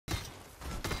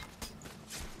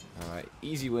Right,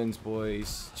 easy wins,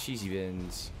 boys. Cheesy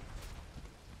wins.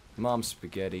 Mom's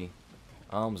spaghetti.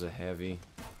 Arms are heavy.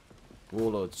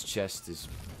 Warlord's chest is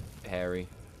hairy.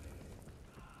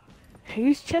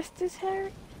 Whose chest is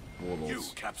hairy? Warlord's. You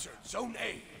captured Zone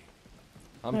A.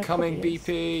 I'm No, coming, probably is.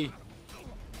 BP.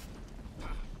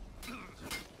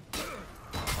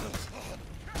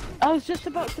 I was just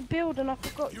about to build and I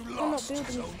forgot You you're not lost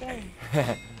building Zone this game.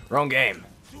 A. Wrong game.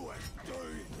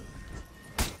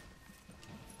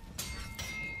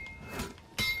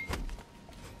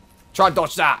 Try and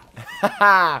dodge that.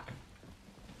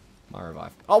 My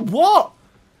revive. Oh, what?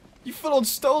 You full on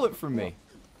stole it from me.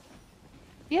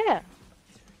 Yeah.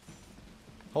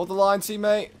 Hold the line,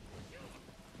 teammate.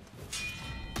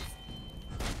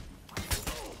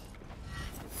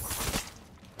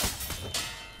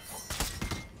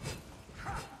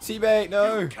 Teammate,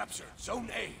 no. You captured Zone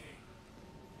A.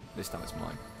 This time it's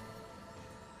mine.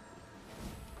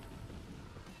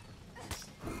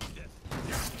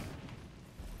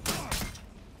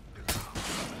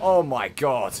 Oh my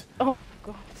god. Oh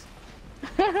god.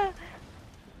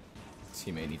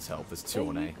 Teammate needs help. There's two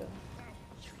on A.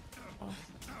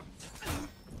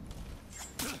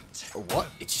 Oh,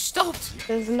 what? It just stopped.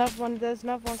 There's another one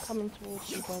coming towards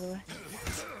you, by the way.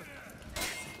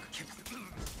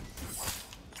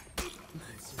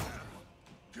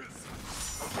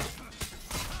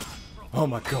 Oh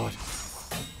my god.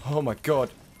 Oh my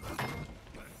god.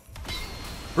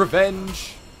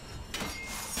 Revenge.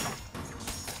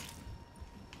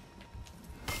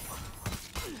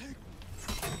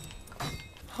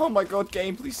 Oh my god,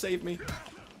 game, please save me.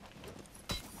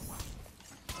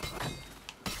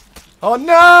 Oh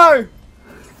no!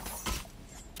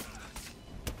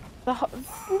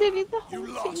 Nearly the whole You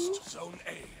team. lost Zone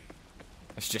A.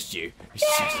 It's just you. It's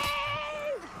just... I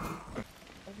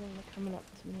think they're coming up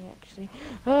to me, actually.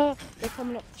 They're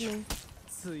coming up to me.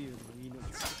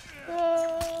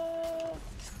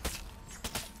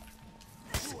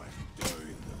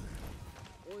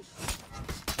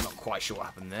 Not quite sure what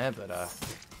happened there, but I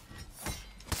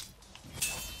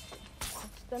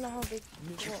just don't know how they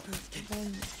got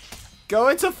revenge. go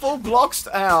into full blocks.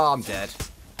 Oh, I'm dead.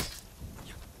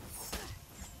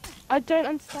 I don't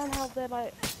understand how they're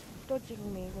like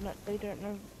dodging me when they don't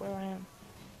know where I am.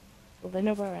 Well, they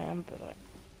know where I am, but like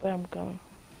where I'm going.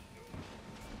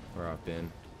 Where I've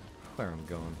been. Where I'm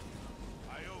going.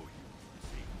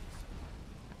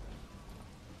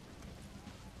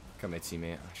 Come here,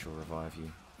 teammate. I shall revive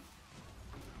you.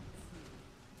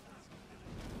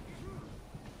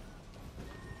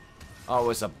 Oh,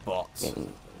 it's a bot.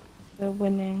 They're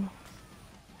winning.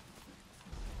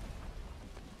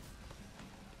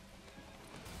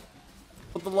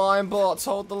 Hold the line, bots.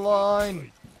 Hold the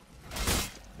line.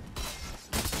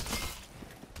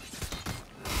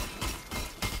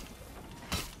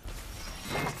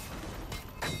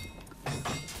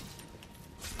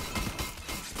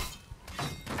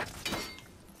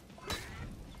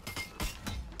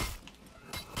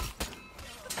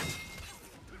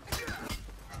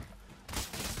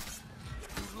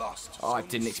 You lost. Oh, I Zone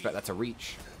didn't C. expect that to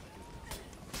reach.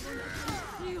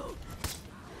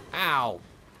 Ow.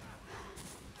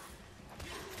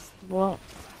 What?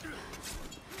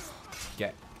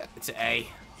 Get to A.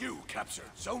 You captured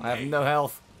Zone I have A. no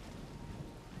health.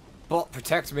 Bot,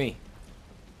 protect me.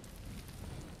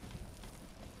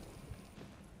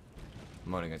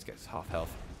 I'm only going to get half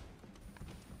health.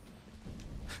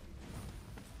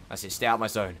 That's it. Stay out my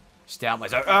zone. Stay out my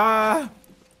zone. Ah!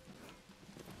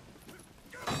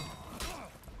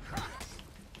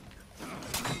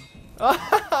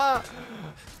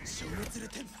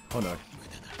 Oh no.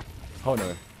 Oh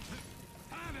no.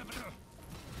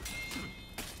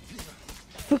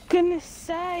 For goodness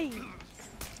sake!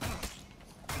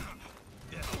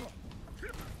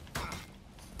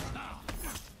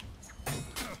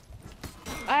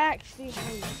 I actually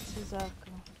hate Suzuka.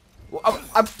 Well,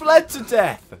 I bled to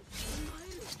death.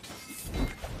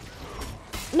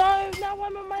 No, now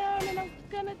I'm on my own and I'm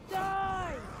gonna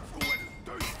die!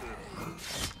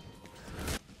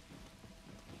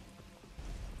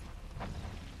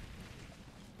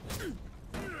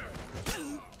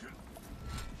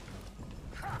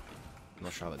 I'm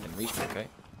not sure how that didn't reach me, okay?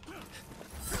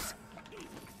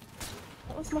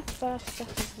 That was my first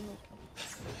second to look.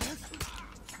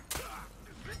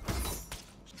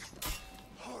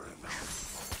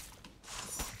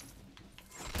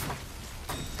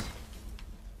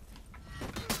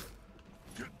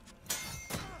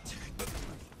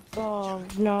 Oh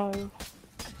no.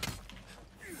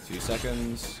 2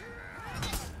 seconds.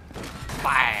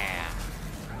 Bam!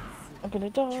 I'm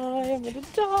gonna die, I'm gonna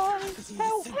die!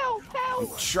 Help, help,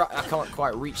 help! I can't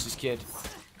quite reach this kid.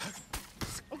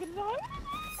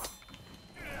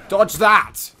 Dodge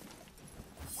that!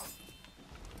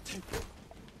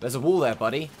 There's a wall there,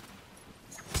 buddy.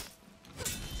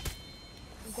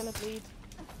 I'm gonna bleed.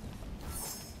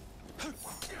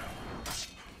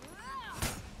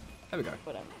 There we go.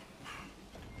 Whatever.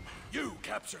 You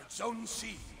captured Zone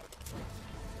C.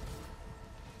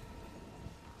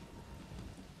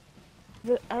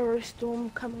 The arrow storm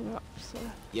coming up, so...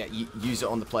 Yeah, use it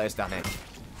on the players down here.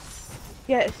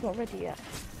 Yeah, it's not ready yet.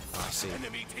 Oh, I see.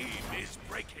 Enemy team is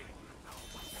breaking.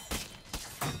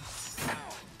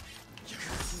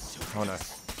 Oh no.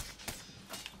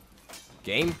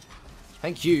 Game?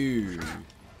 Thank you.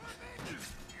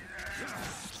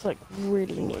 It's like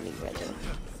really nearly ready.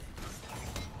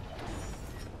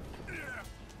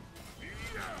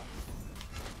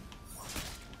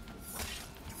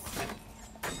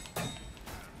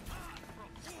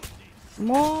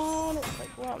 Come on, it's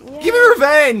like we're up in the Give me air.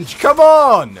 revenge! Come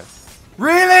on!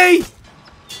 Really?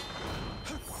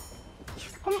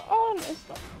 Come on, it's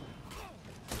not...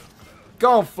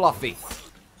 Go on, Fluffy.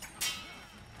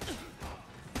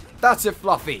 That's it,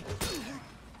 Fluffy.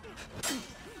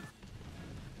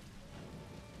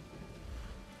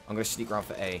 I'm gonna sneak around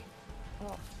for A.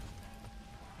 Oh.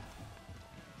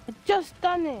 I just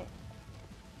done it.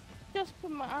 Just put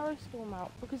my arrow storm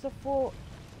out because I thought,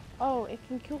 oh, it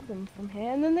can kill them from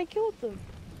here, and then they killed them.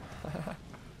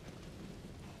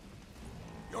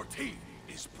 Your team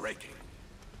is breaking.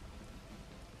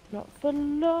 Not for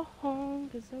long,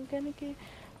 cause I'm gonna get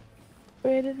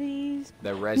rid of these.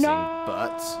 They're rezzing, No!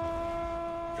 but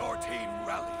Your team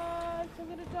rallied. I'm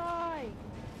gonna die.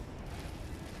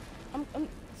 I'm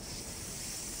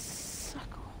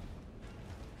suckle.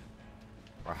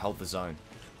 I held the zone.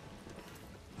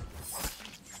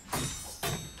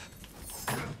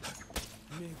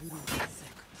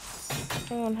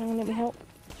 Hang on, let me help.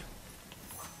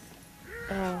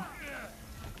 Oh.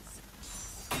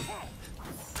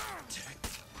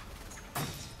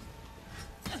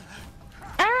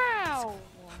 Ow!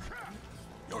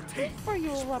 Your team Throw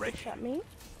your is rubbish breaking. at me.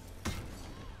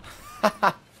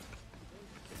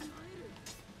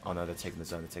 Oh no, they're taking the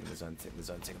zone, they're taking the zone, they're taking the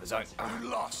zone, they're taking the zone. Ah. You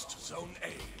lost Zone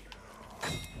A.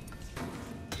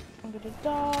 I'm gonna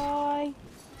die.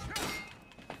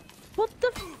 What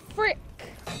the frick?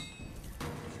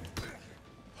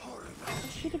 I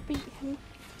should have beat him.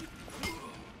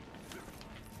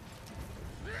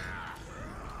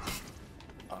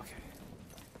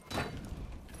 Okay.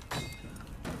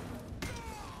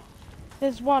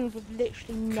 There's one with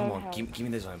literally no Come on, health. give me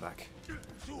the zone back.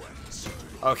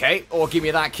 Okay, or give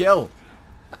me that kill.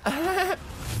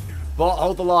 Bot,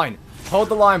 hold the line. Hold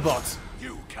the line, bot.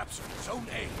 You captured Zone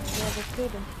A. Yeah, they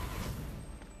killed him.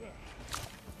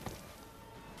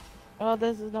 Oh,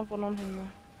 there's another one on him there.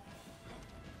 I'm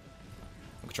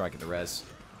gonna try and get the res.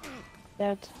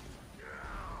 Dead.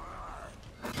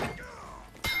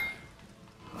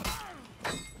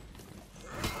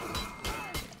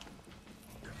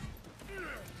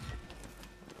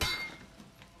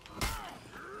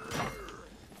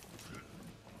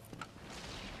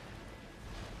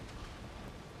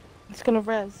 He's gonna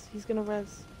res. He's gonna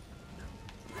res.